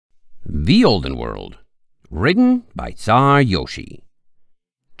The Olden World, written by Czar Yoshi.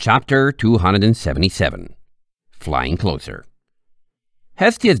 Chapter 277, Flying Closer.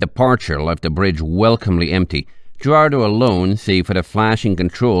 Hestia's departure left the bridge welcomely empty, Gerardo alone save for the flashing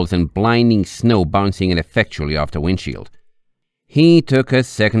controls and blinding snow bouncing ineffectually off the windshield. He took a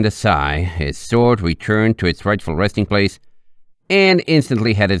second to sigh, his sword returned to its rightful resting place, and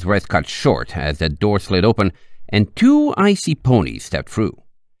instantly had his rest cut short as the door slid open and two icy ponies stepped through.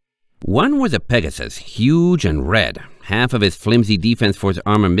 One was a Pegasus, huge and red, half of his flimsy defense force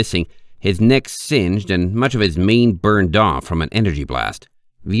armor missing, his neck singed and much of his mane burned off from an energy blast.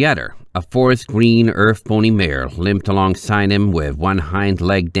 The other, a forest green earth pony mare, limped alongside him with one hind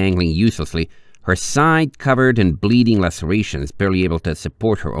leg dangling uselessly, her side covered in bleeding lacerations, barely able to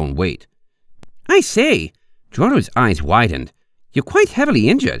support her own weight. "I say," Gerardo's eyes widened, "you're quite heavily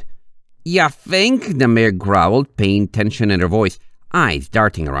injured." "Ya think?" the mare growled, pain, tension in her voice, eyes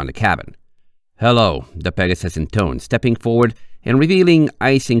darting around the cabin. "Hello," the Pegasus intoned, stepping forward and revealing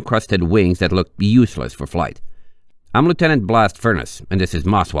ice-encrusted wings that looked useless for flight. "I'm Lieutenant Blast Furnace, and this is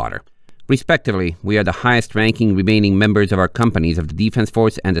Mosswater. Respectively, we are the highest-ranking remaining members of our companies of the Defense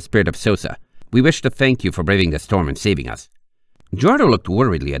Force and the Spirit of Sosa. We wish to thank you for braving the storm and saving us." Gerardo looked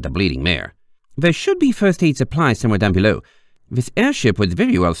worriedly at the bleeding mare. "There should be first aid supplies somewhere down below. This airship was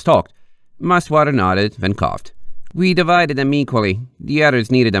very well stocked." Mosswater nodded, then coughed. "We divided them equally. The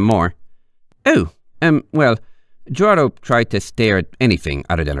others needed them more." Well, Gerardo tried to stare at anything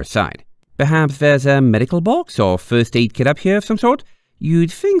other than her side. "Perhaps there's a medical box or first aid kit up here of some sort?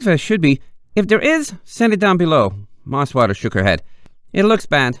 You'd think there should be. If there is, send it down below." Mosswater shook her head. "It looks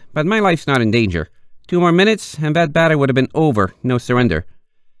bad, but my life's not in danger. 2 more minutes, and that battle would have been over. No surrender."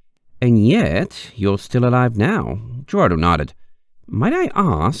 "And yet, you're still alive now." Gerardo nodded. "Might I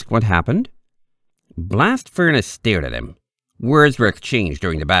ask what happened?" Blast Furnace stared at him. "Words were exchanged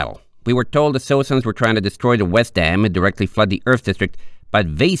during the battle. We were told the Sosans were trying to destroy the West Dam and directly flood the Earth District,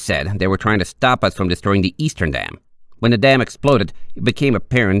 but they said they were trying to stop us from destroying the Eastern Dam. When the dam exploded, it became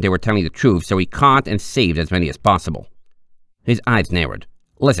apparent they were telling the truth, so we caught and saved as many as possible." His eyes narrowed.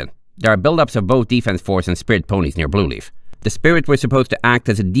 "Listen, there are buildups of both Defense Force and Spirit ponies near Blue Leaf. The Spirit were supposed to act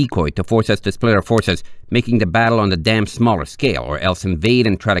as a decoy to force us to split our forces, making the battle on the dam smaller scale, or else invade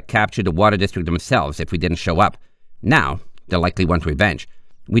and try to capture the Water District themselves if we didn't show up. Now, they'll likely want revenge.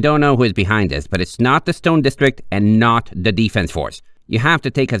 We don't know who is behind this, but it's not the Stone District and not the Defense Force. You have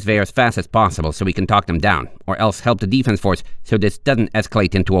to take us there as fast as possible so we can talk them down, or else help the Defense Force so this doesn't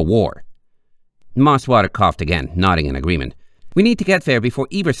escalate into a war." Mosswater coughed again, nodding in agreement. "We need to get there before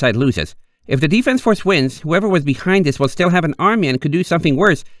either side loses. If the Defense Force wins, whoever was behind this will still have an army and could do something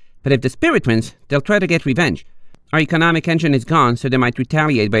worse, but if the Spirit wins, they'll try to get revenge. Our economic engine is gone, so they might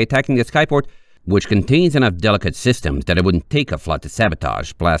retaliate by attacking the Skyport, which contains enough delicate systems that it wouldn't take a flood to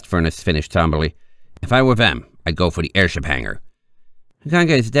sabotage," Blast Furnace finished somberly. "If I were them, I'd go for the airship hangar."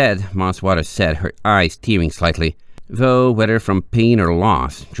 "Ganga is dead," Mosswater said, her eyes tearing slightly, though whether from pain or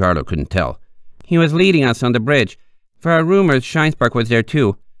loss, Gerardo couldn't tell. "He was leading us on the bridge. For our rumors, Shinespark was there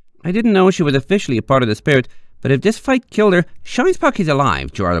too. I didn't know she was officially a part of the Spirit, but if this fight killed her..." "Shinespark is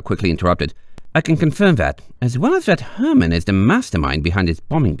alive," Gerardo quickly interrupted. "I can confirm that, as well as that Herman is the mastermind behind this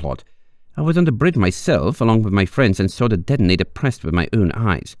bombing plot. I was on the bridge myself, along with my friends, and saw the detonator pressed with my own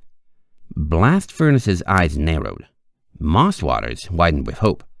eyes." Blast Furnace's eyes narrowed. Mosswater's widened with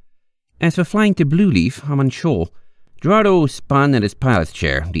hope. "As for flying to Blue Leaf, I'm unsure." Gerardo spun in his pilot's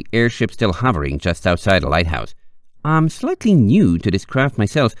chair, the airship still hovering just outside the lighthouse. "I'm slightly new to this craft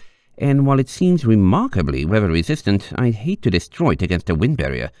myself, and while it seems remarkably weather-resistant, I'd hate to destroy it against a wind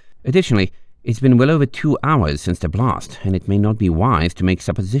barrier. Additionally, it's been well over 2 hours since the blast, and it may not be wise to make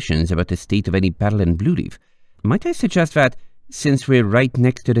suppositions about the state of any battle in Blue Leaf. Might I suggest that, since we're right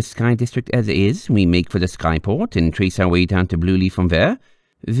next to the Sky District as is, we make for the Skyport and trace our way down to Blue Leaf from there?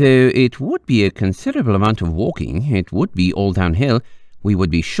 Though it would be a considerable amount of walking, it would be all downhill, we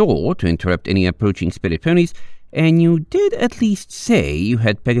would be sure to interrupt any approaching Spirit ponies, and you did at least say you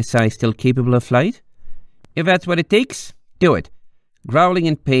had Pegasi still capable of flight?" "If that's what it takes, do it." Growling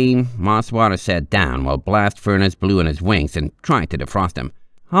in pain, Mosswater sat down while Blast Furnace blew on his wings and tried to defrost them.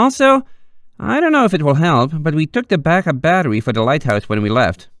 "Also, I don't know if it will help, but we took the backup battery for the lighthouse when we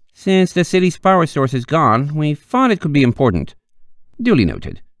left. Since the city's power source is gone, we thought it could be important." Duly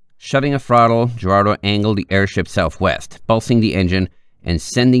noted. Shutting a throttle, Gerardo angled the airship southwest, pulsing the engine and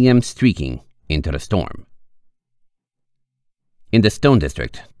sending him streaking into the storm. In the Stone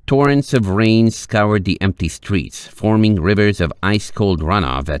District, torrents of rain scoured the empty streets, forming rivers of ice-cold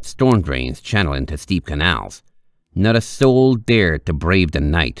runoff that storm drains channel into steep canals. Not a soul dared to brave the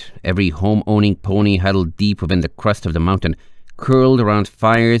night, every home-owning pony huddled deep within the crust of the mountain, curled around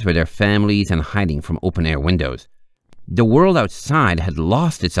fires with their families and hiding from open-air windows. The world outside had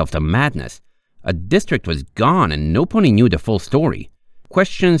lost itself to madness. A district was gone and no pony knew the full story.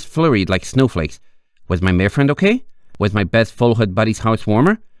 Questions flurried like snowflakes. Was my mare friend okay? Was my best full-hood buddy's house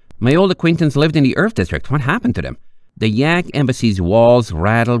warmer? My old acquaintance lived in the Earth District. What happened to them? The Yak Embassy's walls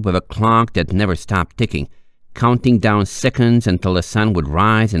rattled with a clock that never stopped ticking, counting down seconds until the sun would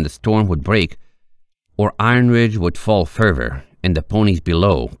rise and the storm would break, or Iron Ridge would fall further and the ponies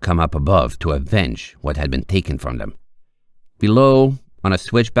below come up above to avenge what had been taken from them. Below, on a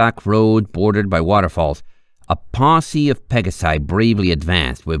switchback road bordered by waterfalls, a posse of Pegasi bravely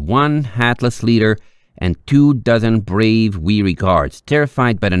advanced with one hatless leader and 24 brave, weary guards,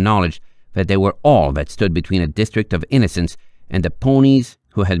 terrified by the knowledge that they were all that stood between a district of innocence and the ponies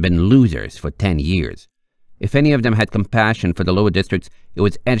who had been losers for 10 years. If any of them had compassion for the lower districts, it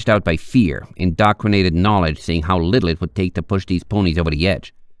was edged out by fear, indoctrinated knowledge saying how little it would take to push these ponies over the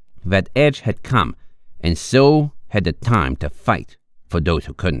edge. That edge had come, and so had the time to fight for those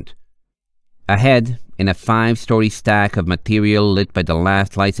who couldn't. Ahead, in a 5-story stack of material lit by the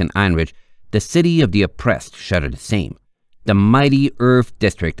last lights in Iron Ridge, the city of the oppressed shuddered the same. The mighty Earth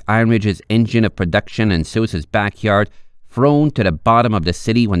District, Iron Ridge's engine of production and Sosa's backyard, thrown to the bottom of the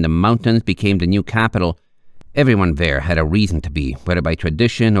city when the mountains became the new capital. Everyone there had a reason to be, whether by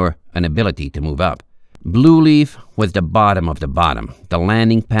tradition or an ability to move up. Blue Leaf was the bottom of the bottom, the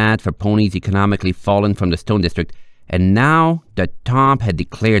landing pad for ponies economically fallen from the Stone District, and now the top had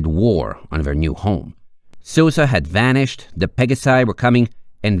declared war on their new home. Sosa had vanished, the Pegasi were coming,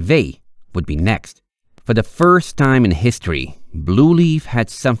 and they would be next. For the first time in history, Blue Leaf had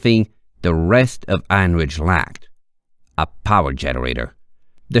something the rest of Iron Ridge lacked: a power generator.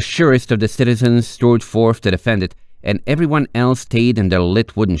 The surest of the citizens strode forth to defend it, and everyone else stayed in their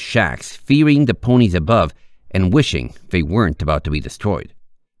lit wooden shacks, fearing the ponies above and wishing they weren't about to be destroyed.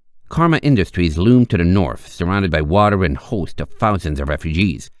 Karma Industries loomed to the north, surrounded by water and host of thousands of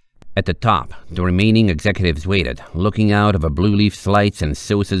refugees. At the top, the remaining executives waited, looking out over Blue Leaf's lights and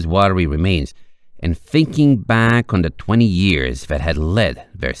Sosa's watery remains, and thinking back on the 20 years that had led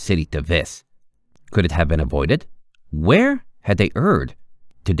their city to this. Could it have been avoided? Where had they erred?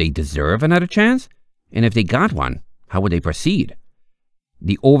 Did they deserve another chance? And if they got one, how would they proceed?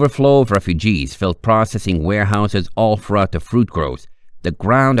 The overflow of refugees filled processing warehouses all throughout the fruit groves, the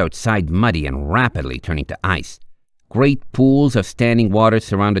ground outside muddy and rapidly turning to ice. Great pools of standing water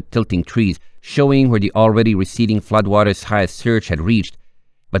surrounded tilting trees, showing where the already receding floodwaters' highest surge had reached.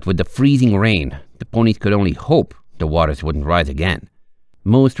 But with the freezing rain, the ponies could only hope the waters wouldn't rise again.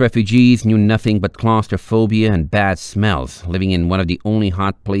 Most refugees knew nothing but claustrophobia and bad smells, living in one of the only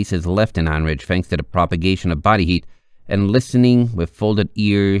hot places left in Iron Ridge thanks to the propagation of body heat, and listening with folded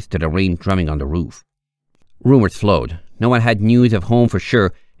ears to the rain drumming on the roof. Rumors flowed. No one had news of home for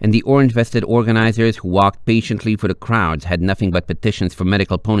sure, and the orange-vested organizers who walked patiently through the crowds had nothing but petitions for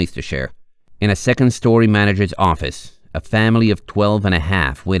medical ponies to share. In a second-story manager's office, a family of 12 and a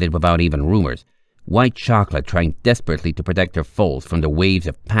half waited without even rumors, white chocolate trying desperately to protect her foals from the waves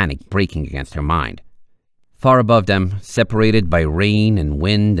of panic breaking against her mind. Far above them, separated by rain and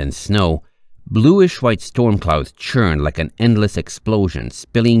wind and snow, bluish-white storm clouds churned like an endless explosion,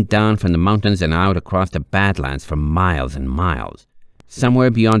 spilling down from the mountains and out across the Badlands for miles and miles.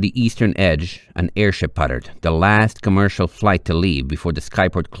 Somewhere beyond the eastern edge, an airship puttered, the last commercial flight to leave before the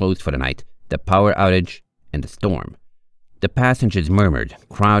skyport closed for the night, the power outage, and the storm. The passengers murmured,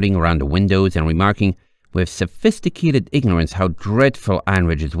 crowding around the windows and remarking with sophisticated ignorance how dreadful Iron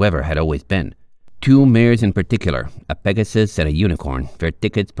Ridge's weather had always been. 2 mares in particular, a Pegasus and a Unicorn, their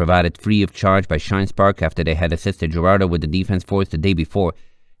tickets provided free of charge by Shinespark after they had assisted Gerardo with the defense force the day before,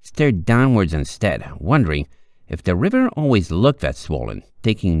 stared downwards instead, wondering if the river always looked that swollen,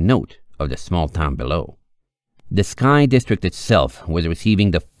 taking note of the small town below. The Sky District itself was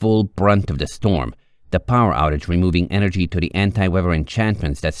receiving the full brunt of the storm, the power outage removing energy to the anti-weather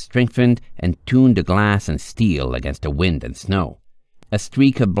enchantments that strengthened and tuned the glass and steel against the wind and snow. A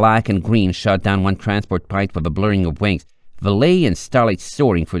streak of black and green shot down one transport pipe with a blurring of wings, valet and starlight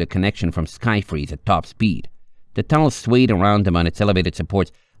soaring through the connection from Skyfreeze at top speed. The tunnel swayed around them on its elevated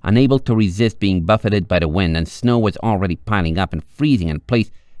supports, unable to resist being buffeted by the wind, and snow was already piling up and freezing in place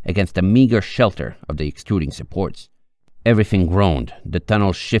against the meager shelter of the extruding supports. Everything groaned, the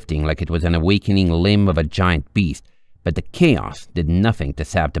tunnel shifting like it was an awakening limb of a giant beast, but the chaos did nothing to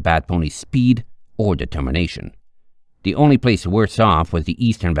sap the Bad Pony's speed or determination. The only place worse off was the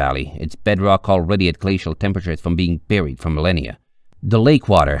Eastern Valley, its bedrock already at glacial temperatures from being buried for millennia. The lake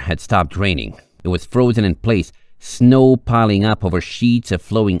water had stopped draining. It was frozen in place, Snow piling up over sheets of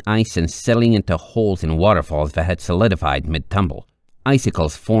flowing ice and settling into holes in waterfalls that had solidified mid-tumble.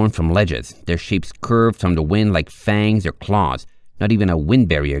 Icicles formed from ledges, their shapes curved from the wind like fangs or claws, not even a wind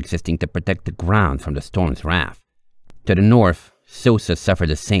barrier existing to protect the ground from the storm's wrath. To the north, Sosa suffered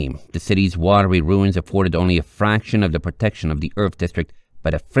the same. The city's watery ruins afforded only a fraction of the protection of the Earth District by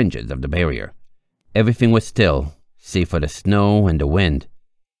the fringes of the barrier. Everything was still, save for the snow and the wind.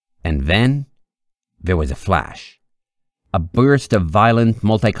 And then, there was a flash. A burst of violent,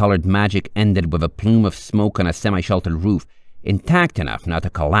 multicolored magic ended with a plume of smoke on a semi-sheltered roof, intact enough not to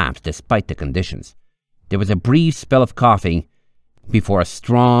collapse despite the conditions. There was a brief spell of coughing before a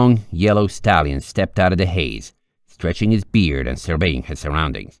strong, yellow stallion stepped out of the haze, stretching his beard and surveying his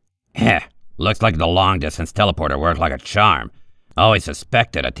surroundings. Looks like the long-distance teleporter worked like a charm. Always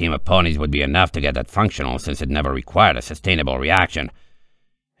suspected a team of ponies would be enough to get that functional since it never required a sustainable reaction.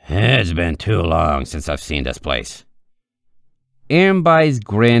 It's been too long since I've seen this place. Airmbai's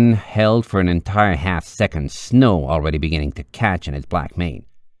grin held for an entire half-second, snow already beginning to catch in his black mane.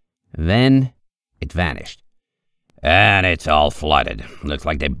 Then, it vanished. And it's all flooded. Looks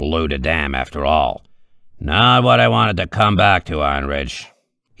like they blew the dam after all. Not what I wanted to come back to, Ironridge.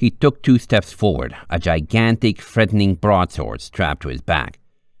 He took 2 steps forward, a gigantic, threatening broadsword strapped to his back.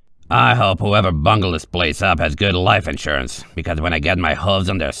 I hope whoever bungled this place up has good life insurance, because when I get my hooves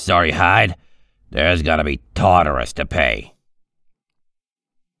on their sorry hide, there's gonna be Tartarus to pay.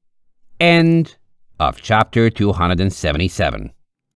 End of chapter 277.